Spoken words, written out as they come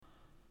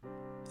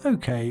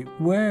Okay,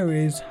 where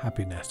is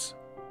happiness?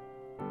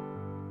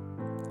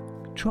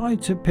 Try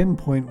to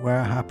pinpoint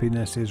where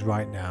happiness is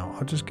right now.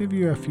 I'll just give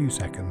you a few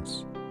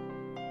seconds.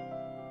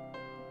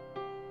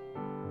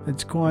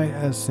 It's quite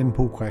a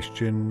simple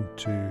question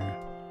to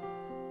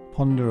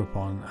ponder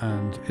upon,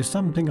 and it's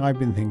something I've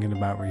been thinking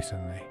about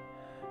recently.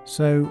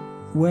 So,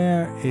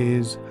 where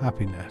is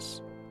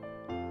happiness?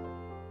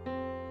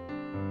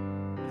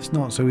 It's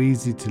not so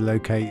easy to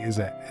locate, is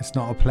it? It's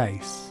not a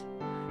place.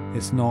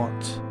 It's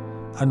not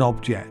an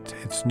object.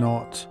 It's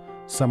not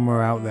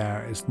somewhere out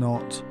there. It's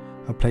not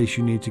a place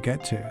you need to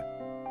get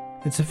to.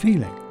 It's a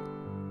feeling.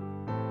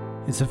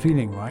 It's a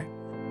feeling, right?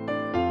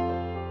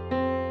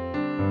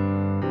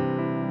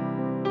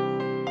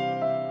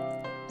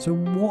 So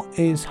what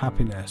is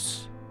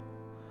happiness?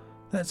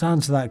 Let's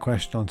answer that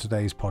question on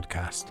today's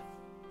podcast.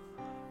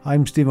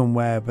 I'm Stephen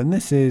Webb, and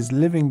this is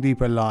Living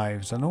Deeper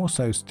Lives and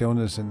also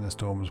Stillness in the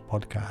Storms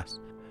podcast.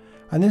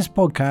 And this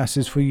podcast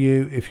is for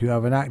you if you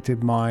have an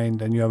active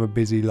mind and you have a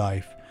busy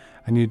life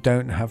and you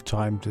don't have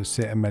time to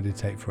sit and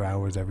meditate for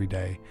hours every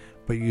day,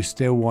 but you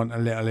still want a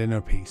little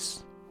inner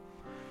peace.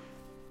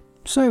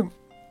 So,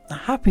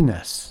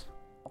 happiness.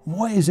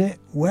 What is it?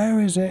 Where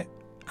is it?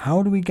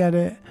 How do we get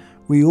it?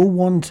 We all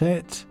want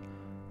it.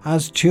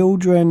 As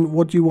children,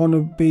 what do you want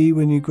to be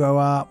when you grow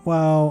up?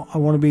 Well, I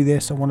want to be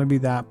this, I want to be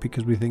that,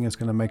 because we think it's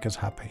going to make us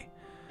happy.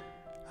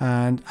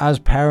 And as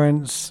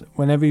parents,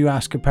 whenever you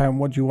ask a parent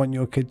what do you want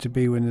your kid to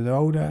be when they're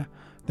older,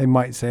 they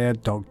might say a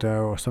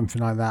doctor or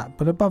something like that.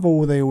 But above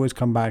all, they always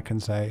come back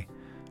and say,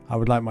 I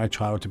would like my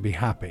child to be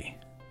happy.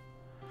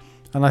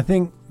 And I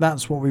think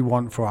that's what we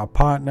want for our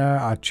partner,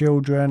 our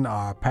children,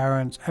 our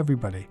parents,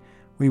 everybody.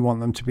 We want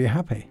them to be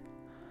happy.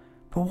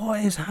 But what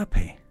is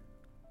happy?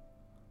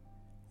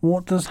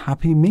 What does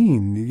happy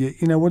mean?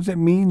 What does it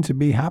mean to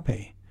be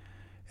happy?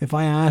 If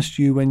I asked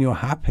you when you're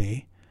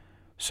happy,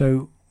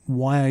 so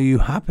why are you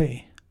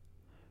happy?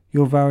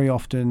 You very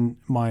often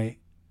might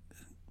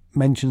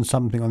mention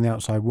something on the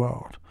outside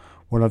world.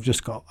 Well, I've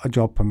just got a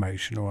job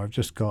promotion, or I've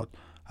just got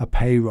a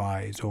pay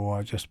rise, or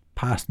I've just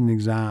passed an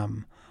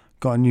exam,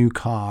 got a new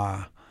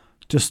car,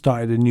 just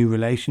started a new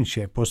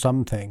relationship or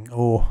something,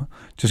 or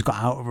just got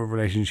out of a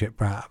relationship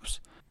perhaps.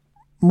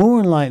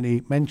 More than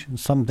likely mention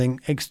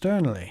something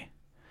externally.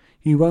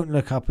 You won't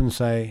look up and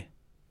say,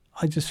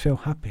 I just feel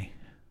happy.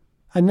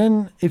 And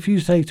then if you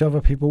say to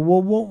other people,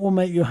 well, what will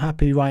make you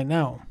happy right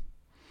now?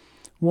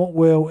 What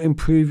will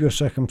improve your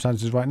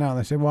circumstances right now? And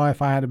they say, well,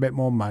 if I had a bit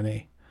more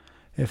money,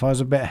 if I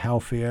was a bit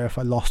healthier, if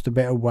I lost a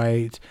bit of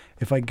weight,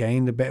 if I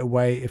gained a bit of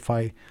weight, if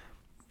I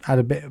had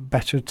a bit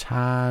better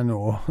tan,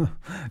 or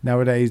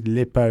nowadays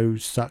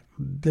liposuction,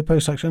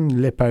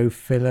 lipo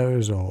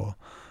fillers, or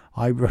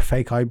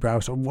fake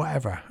eyebrows, or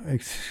whatever.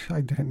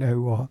 I don't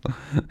know what.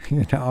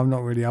 I'm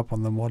not really up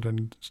on the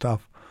modern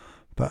stuff,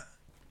 but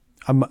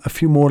a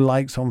few more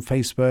likes on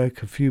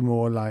Facebook, a few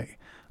more I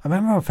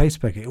remember on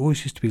Facebook, it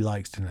always used to be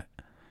likes, didn't it?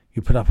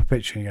 You put up a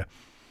picture and you go,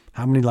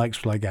 how many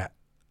likes will I get?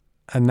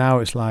 And now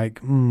it's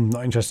like,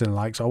 not interested in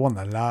likes. I want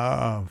the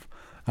love,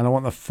 and I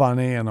want the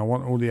funny, and I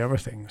want all the other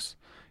things.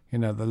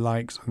 The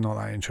likes are not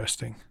that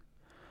interesting.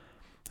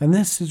 And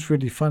this is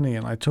really funny,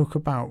 and I talk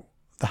about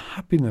the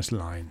happiness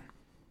line.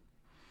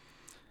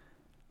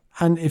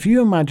 And if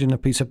you imagine a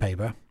piece of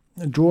paper,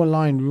 draw a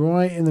line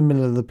right in the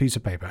middle of the piece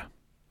of paper.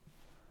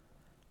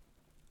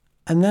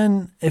 And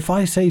then if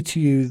I say to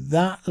you,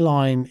 that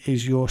line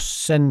is your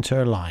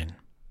center line.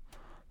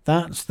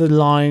 That's the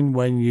line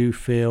when you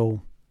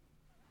feel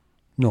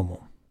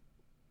normal.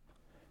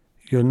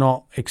 You're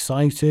not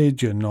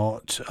excited, you're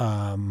not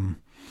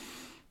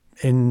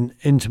in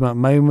intimate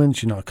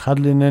moments, you're not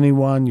cuddling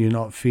anyone, you're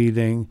not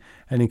feeling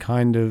any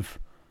kind of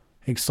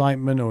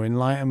excitement or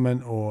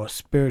enlightenment or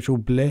spiritual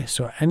bliss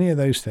or any of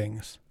those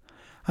things.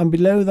 And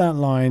below that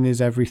line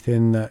is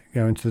everything that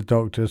going to the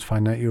doctors,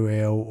 find out you're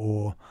ill,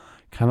 or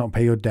cannot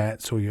pay your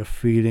debts, or you're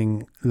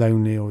feeling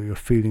lonely, or you're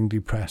feeling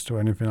depressed, or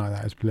anything like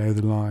that is below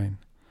the line.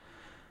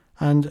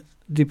 And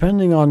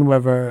depending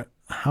on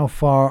how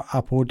far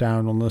up or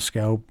down on the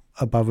scale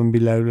above and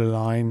below the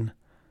line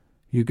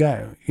you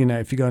go.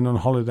 If you're going on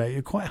holiday,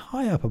 you're quite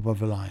high up above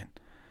the line.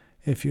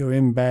 If you're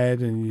in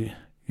bed and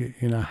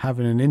you're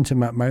having an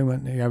intimate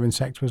moment, you're having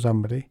sex with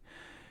somebody,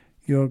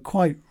 you're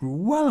quite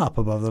well up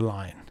above the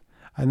line.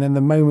 And then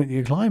the moment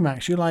you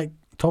climax, you're like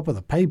top of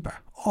the paper,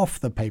 off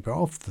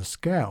the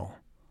scale.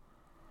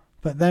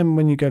 But then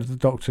when you go to the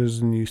doctors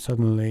and you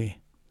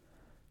suddenly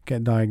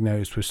get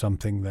diagnosed with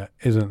something that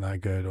isn't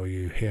that good, or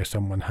you hear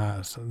someone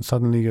has, and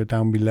suddenly you're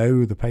down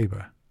below the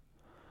paper.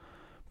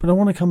 But I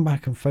want to come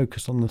back and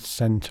focus on the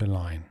center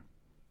line.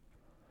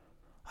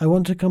 I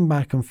want to come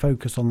back and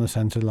focus on the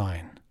center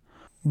line.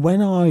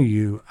 When are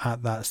you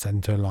at that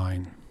center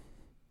line?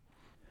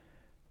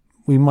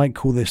 We might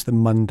call this the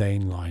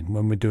mundane line,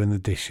 when we're doing the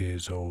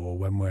dishes, or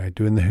when we're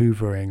doing the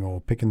hoovering, or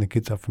picking the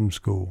kids up from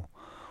school,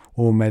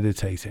 or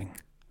meditating.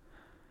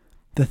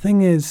 The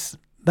thing is,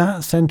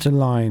 that center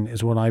line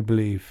is what I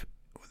believe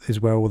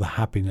is where all the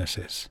happiness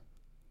is.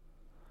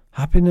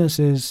 Happiness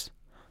is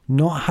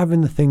not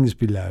having the things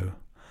below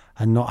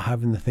and not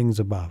having the things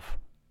above.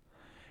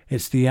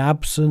 It's the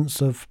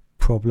absence of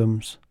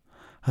problems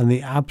and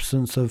the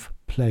absence of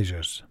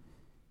pleasures.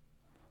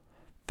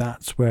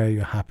 That's where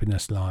your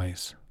happiness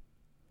lies.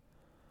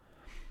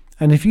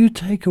 And if you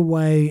take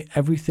away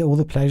everything, all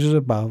the pleasures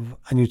above,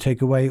 and you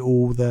take away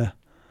all the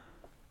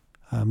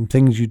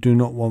things you do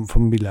not want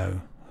from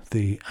below,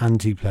 the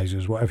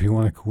anti-pleasures, whatever you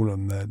want to call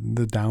them,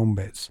 the down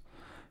bits,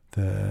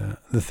 the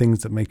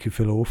things that make you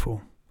feel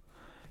awful.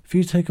 If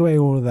you take away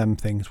all of them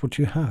things, what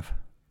do you have?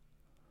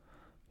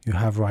 You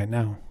have right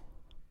now.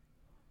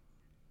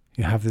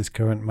 You have this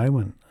current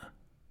moment.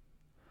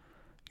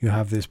 You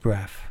have this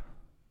breath.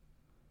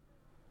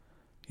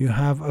 You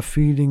have a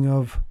feeling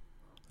of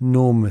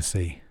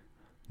normalcy.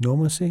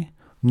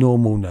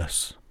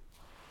 Normalness.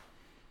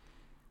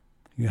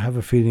 You have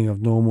a feeling of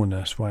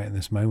normalness right in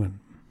this moment.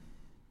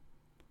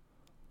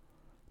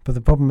 But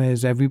the problem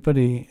is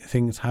everybody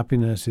thinks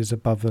happiness is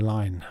above the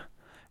line.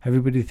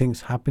 Everybody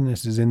thinks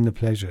happiness is in the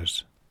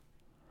pleasures.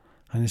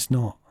 And it's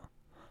not.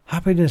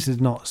 Happiness is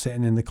not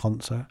sitting in the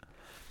concert,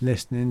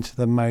 listening to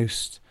the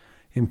most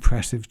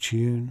impressive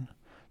tune.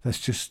 That's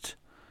just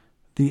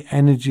the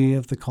energy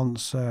of the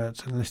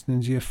concert and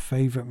listening to your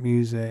favourite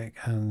music,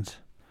 and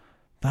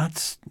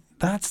that's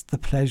the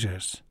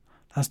pleasures.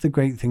 That's the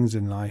great things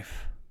in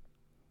life.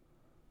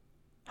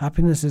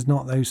 Happiness is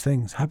not those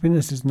things.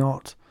 Happiness is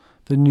not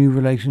the new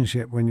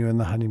relationship when you're in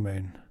the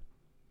honeymoon.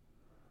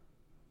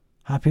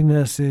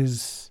 Happiness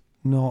is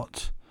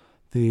not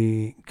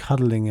the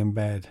cuddling in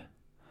bed,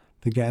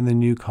 the getting the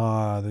new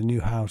car, the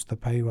new house, the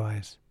pay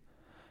rise.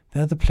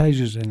 They're the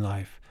pleasures in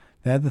life.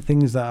 They're the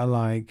things that are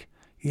like,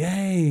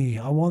 yay,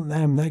 I want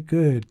them, they're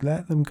good,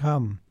 let them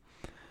come.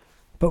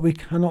 But we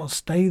cannot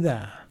stay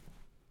there.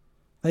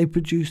 They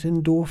produce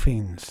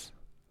endorphins.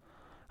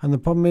 And the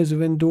problem is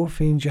with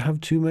endorphins, you have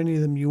too many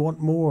of them, you want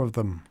more of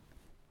them.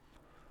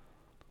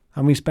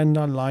 And we spend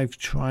our life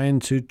trying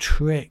to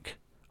trick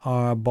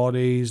our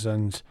bodies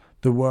and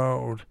the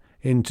world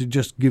into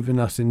just giving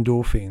us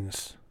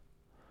endorphins,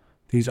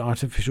 these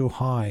artificial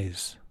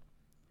highs.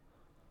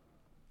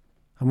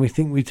 And we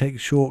think we take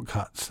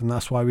shortcuts, and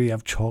that's why we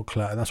have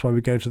chocolate, and that's why we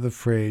go to the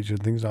fridge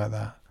and things like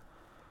that.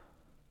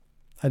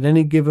 At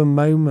any given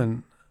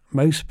moment,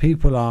 most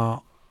people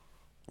are,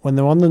 when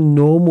they're on the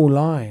normal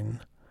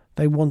line,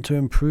 they want to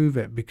improve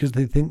it because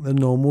they think the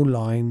normal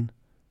line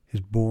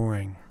is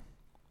boring.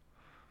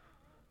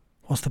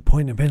 What's the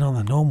point of being on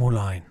the normal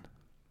line?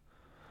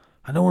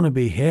 I don't want to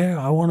be here.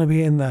 I want to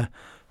be in the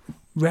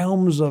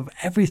realms of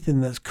everything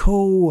that's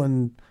cool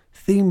and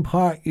theme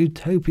park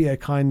utopia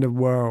kind of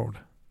world.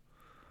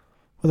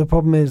 Well, the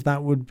problem is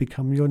that would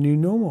become your new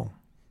normal.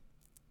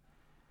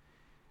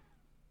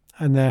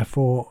 And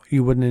therefore,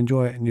 you wouldn't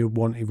enjoy it and you'd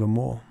want even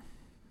more.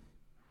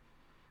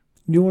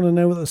 You want to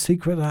know what the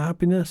secret of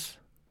happiness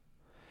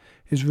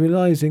is?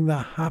 Realizing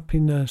that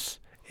happiness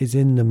is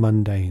in the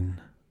mundane.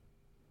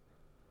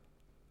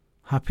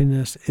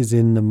 Happiness is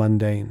in the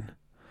mundane.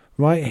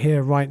 Right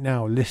here, right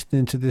now,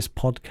 listening to this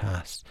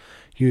podcast,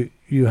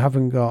 you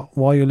haven't got,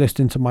 while you're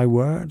listening to my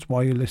words,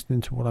 while you're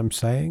listening to what I'm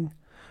saying,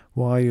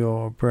 while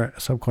your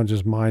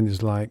subconscious mind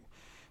is like,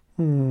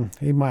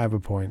 he might have a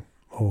point,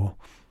 or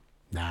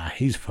nah,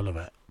 he's full of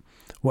it.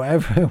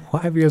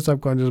 Whatever your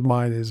subconscious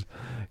mind is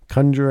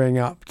conjuring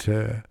up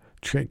to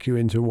trick you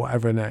into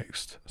whatever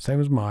next,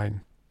 same as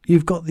mine.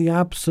 You've got the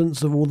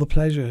absence of all the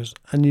pleasures,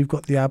 and you've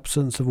got the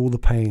absence of all the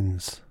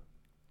pains.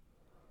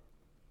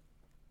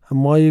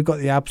 And while you've got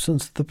the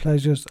absence of the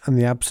pleasures and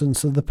the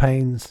absence of the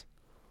pains,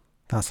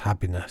 that's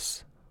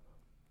happiness.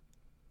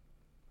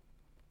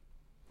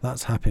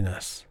 That's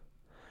happiness.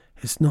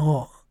 It's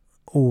not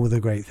all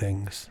the great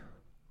things.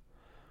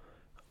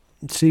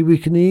 See, we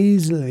can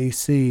easily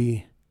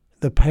see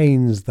the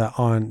pains that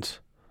aren't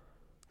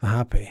the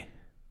happy,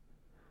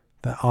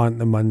 that aren't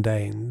the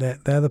mundane.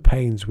 They're the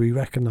pains. We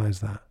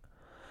recognise that.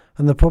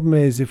 And the problem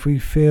is, if we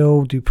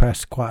feel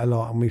depressed quite a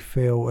lot and we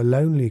feel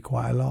lonely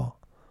quite a lot,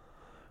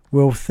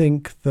 we'll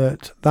think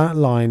that that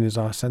line is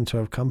our centre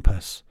of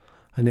compass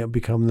and it'll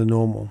become the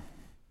normal.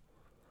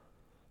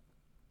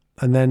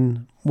 And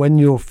then when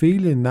you're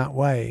feeling that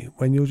way,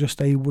 when you're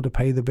just able to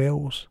pay the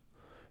bills,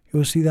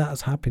 you'll see that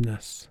as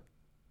happiness.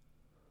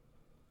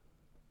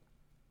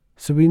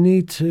 So we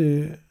need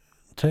to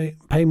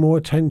pay more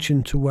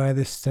attention to where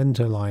this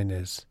centre line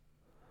is,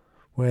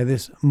 where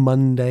this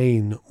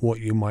mundane, what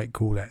you might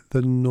call it,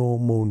 the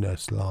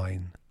normalness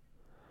line,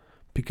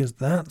 because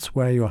that's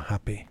where you're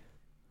happy.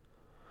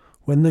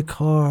 When the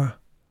car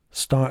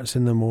starts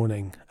in the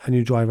morning and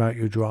you drive out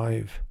your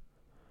drive,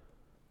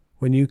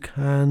 when you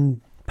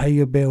can pay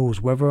your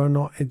bills, whether or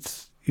not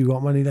you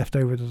got money left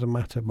over doesn't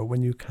matter, but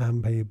when you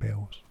can pay your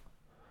bills,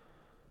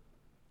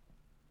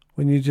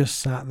 when you just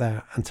sat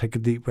there and take a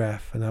deep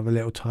breath and have a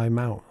little time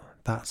out,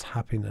 that's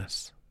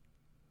happiness.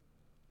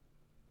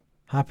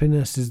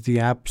 Happiness is the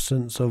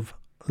absence of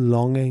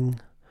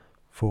longing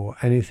for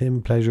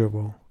anything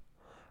pleasurable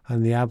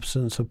and the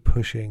absence of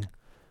pushing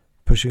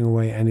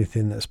away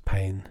anything that's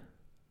pain.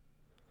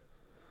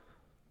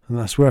 And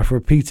that's worth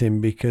repeating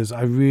because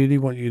I really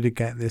want you to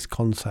get this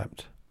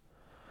concept.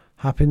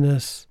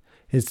 Happiness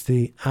It's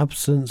the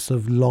absence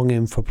of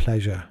longing for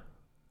pleasure.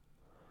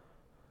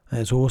 And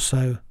it's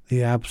also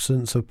the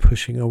absence of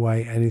pushing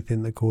away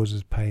anything that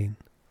causes pain.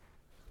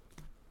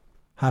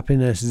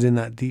 Happiness is in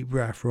that deep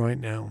breath right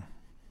now.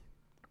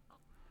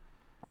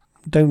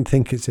 Don't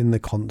think it's in the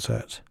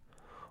concert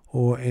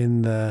or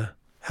in the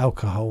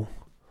alcohol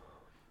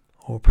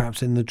or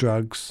perhaps in the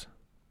drugs.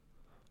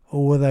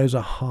 All of those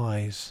are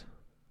highs.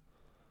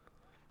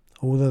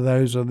 All of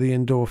those are the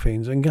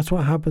endorphins. And guess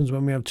what happens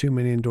when we have too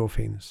many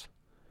endorphins?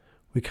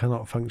 We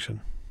cannot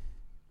function.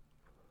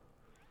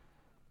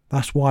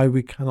 That's why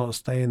we cannot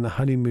stay in the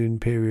honeymoon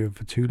period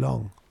for too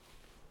long.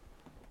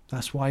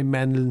 That's why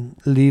men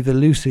leave the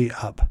Lucy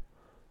up,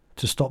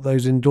 to stop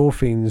those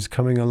endorphins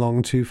coming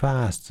along too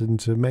fast, and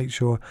to make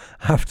sure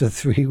after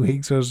 3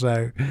 weeks or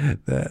so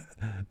that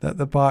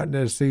the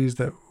partner sees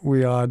that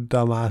we are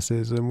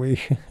dumbasses and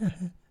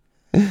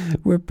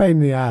we're a pain in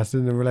the ass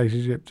in the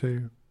relationship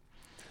too.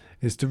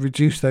 Is to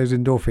reduce those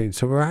endorphins.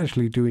 So we're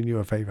actually doing you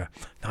a favour.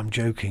 I'm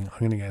joking. I'm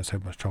going to get in so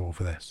much trouble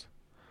for this.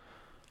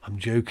 I'm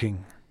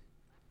joking.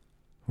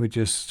 We're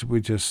just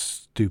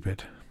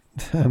stupid.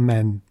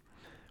 Men.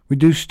 We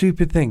do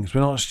stupid things.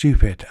 We're not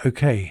stupid.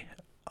 Okay.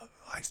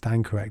 I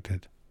stand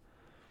corrected.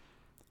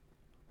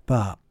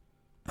 But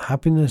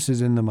happiness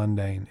is in the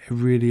mundane. It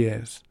really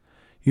is.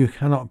 You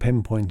cannot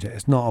pinpoint it.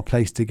 It's not a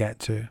place to get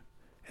to.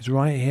 It's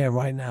right here,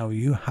 right now.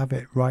 You have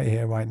it right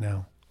here, right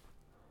now.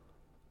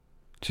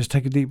 Just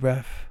take a deep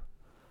breath.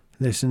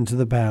 Listen to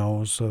the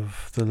bells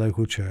of the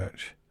local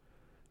church.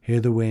 Hear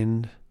the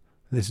wind.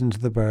 Listen to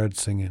the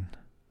birds singing.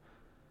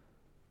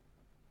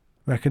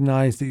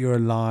 Recognize that you're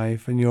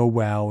alive and you're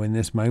well in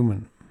this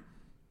moment.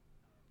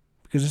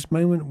 Because this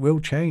moment will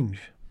change.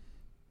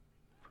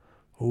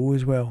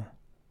 Always will.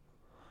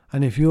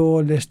 And if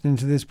you're listening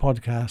to this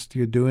podcast,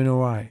 you're doing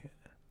all right.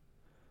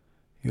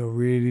 You're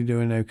really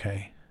doing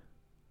okay.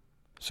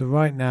 So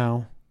right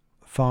now,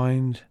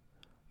 find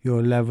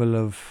your level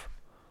of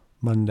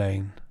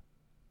mundane.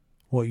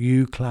 What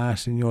you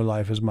class in your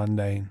life as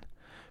mundane.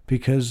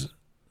 Because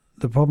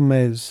the problem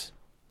is,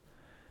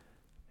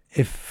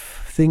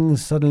 if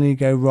things suddenly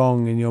go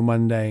wrong in your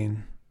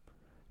mundane,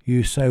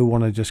 you so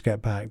want to just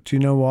get back. Do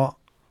you know what?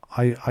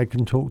 I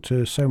can talk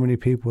to so many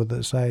people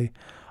that say,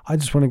 I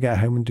just want to get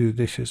home and do the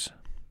dishes.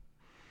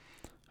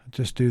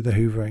 Just do the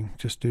hoovering.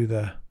 Just do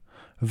the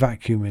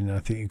vacuuming, I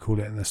think you call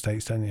it in the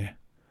States, don't you?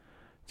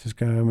 Just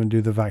go home and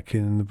do the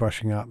vacuuming and the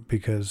brushing up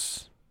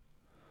because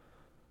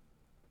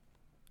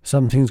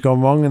something's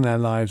gone wrong in their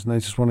lives and they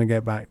just want to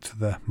get back to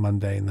the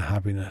mundane, the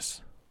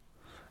happiness.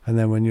 And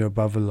then when you're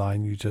above the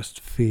line, you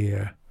just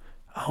fear,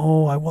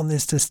 oh, I want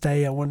this to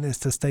stay. I want this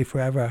to stay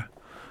forever.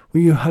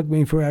 Will you hug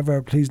me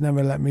forever? Please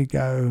never let me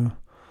go.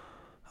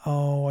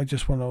 Oh, I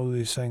just want all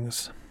these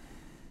things.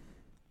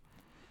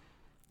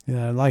 You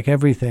know, like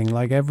everything,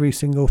 like every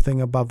single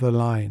thing above the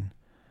line.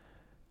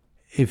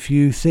 If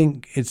you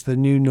think it's the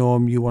new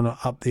norm, you want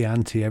to up the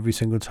ante every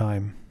single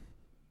time.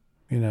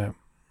 You know,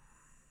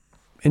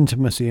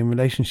 intimacy in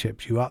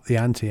relationships, you up the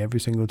ante every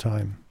single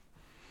time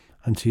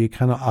until you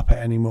cannot up it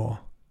anymore.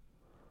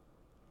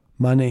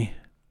 Money,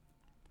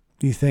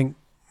 you think,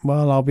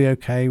 well, I'll be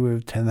okay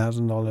with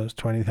 $10,000,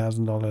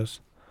 $20,000.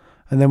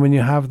 And then when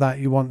you have that,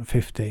 you want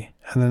 50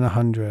 and then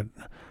 100.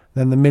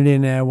 Then the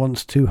millionaire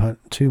wants 2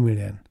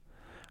 million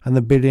and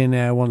the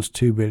billionaire wants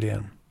 2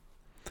 billion.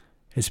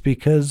 It's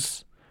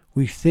because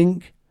we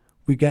think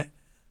we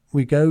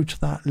go to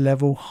that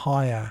level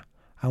higher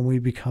and we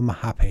become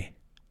happy.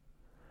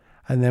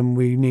 And then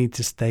we need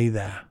to stay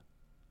there.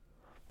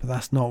 But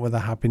that's not where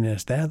the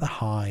happiness. They're the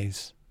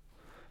highs.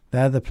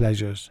 They're the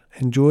pleasures.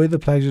 Enjoy the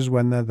pleasures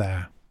when they're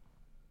there.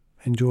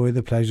 Enjoy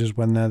the pleasures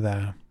when they're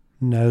there.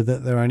 Know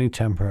that they're only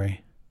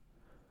temporary.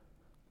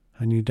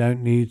 And you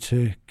don't need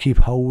to keep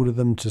hold of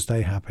them to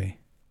stay happy.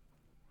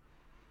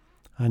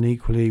 And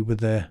equally with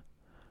the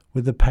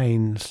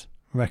pains,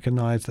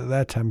 recognize that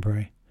they're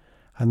temporary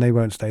and they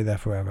won't stay there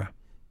forever.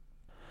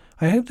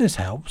 I hope this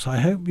helps. I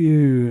hope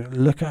you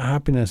look at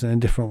happiness in a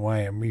different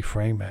way and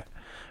reframe it.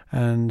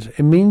 And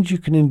it means you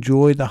can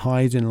enjoy the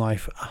highs in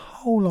life a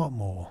whole lot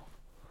more.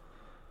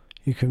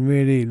 You can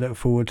really look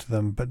forward to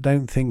them, but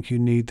don't think you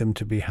need them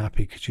to be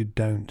happy, because you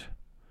don't.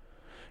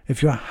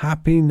 If you're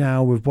happy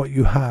now with what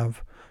you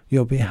have,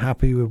 you'll be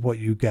happy with what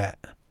you get.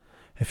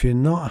 If you're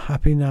not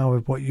happy now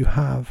with what you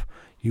have,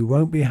 you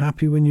won't be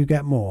happy when you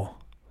get more,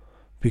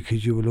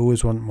 because you will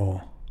always want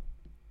more.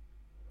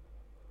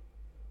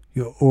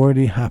 You're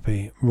already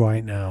happy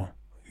right now.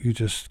 You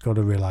just got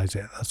to realize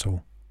it, that's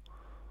all.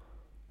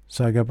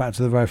 So I go back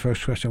to the very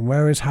first question.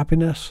 Where is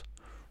happiness?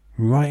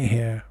 Right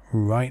here,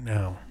 right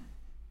now.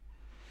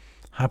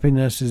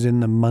 Happiness is in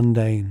the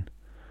mundane.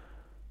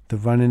 The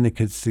running the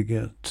kids to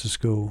get to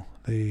school.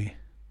 The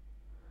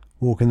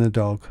walking the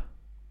dog.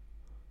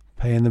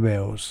 Paying the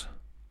bills.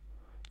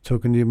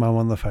 Talking to your mum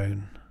on the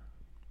phone.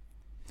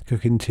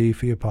 Cooking tea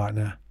for your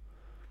partner.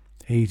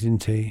 Eating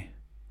tea.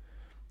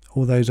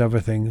 All those other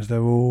things.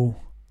 They're all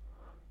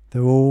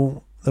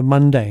the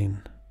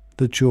mundane.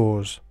 The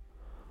chores.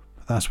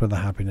 That's where the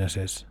happiness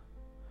is.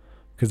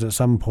 because at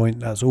some point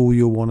that's all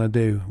you'll want to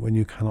do when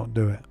you cannot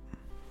do it.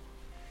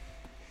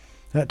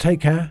 Take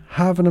care.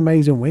 Have an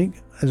amazing week.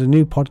 There's a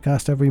new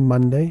podcast every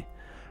Monday.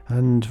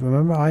 And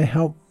remember, I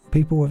help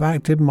people with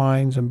active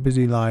minds and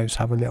busy lives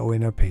have a little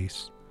inner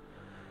peace.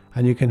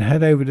 And you can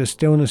head over to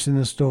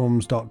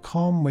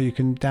stillnessinthestorms.com where you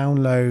can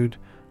download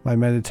my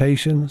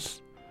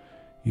meditations.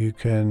 You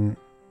can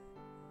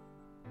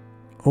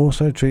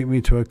also treat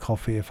me to a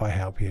coffee if I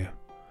help you.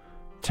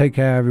 Take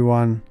care,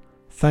 everyone.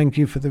 Thank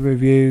you for the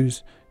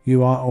reviews.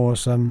 You are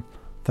awesome.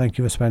 Thank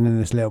you for spending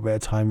this little bit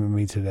of time with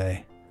me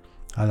today.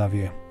 I love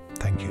you.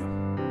 Thank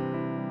you.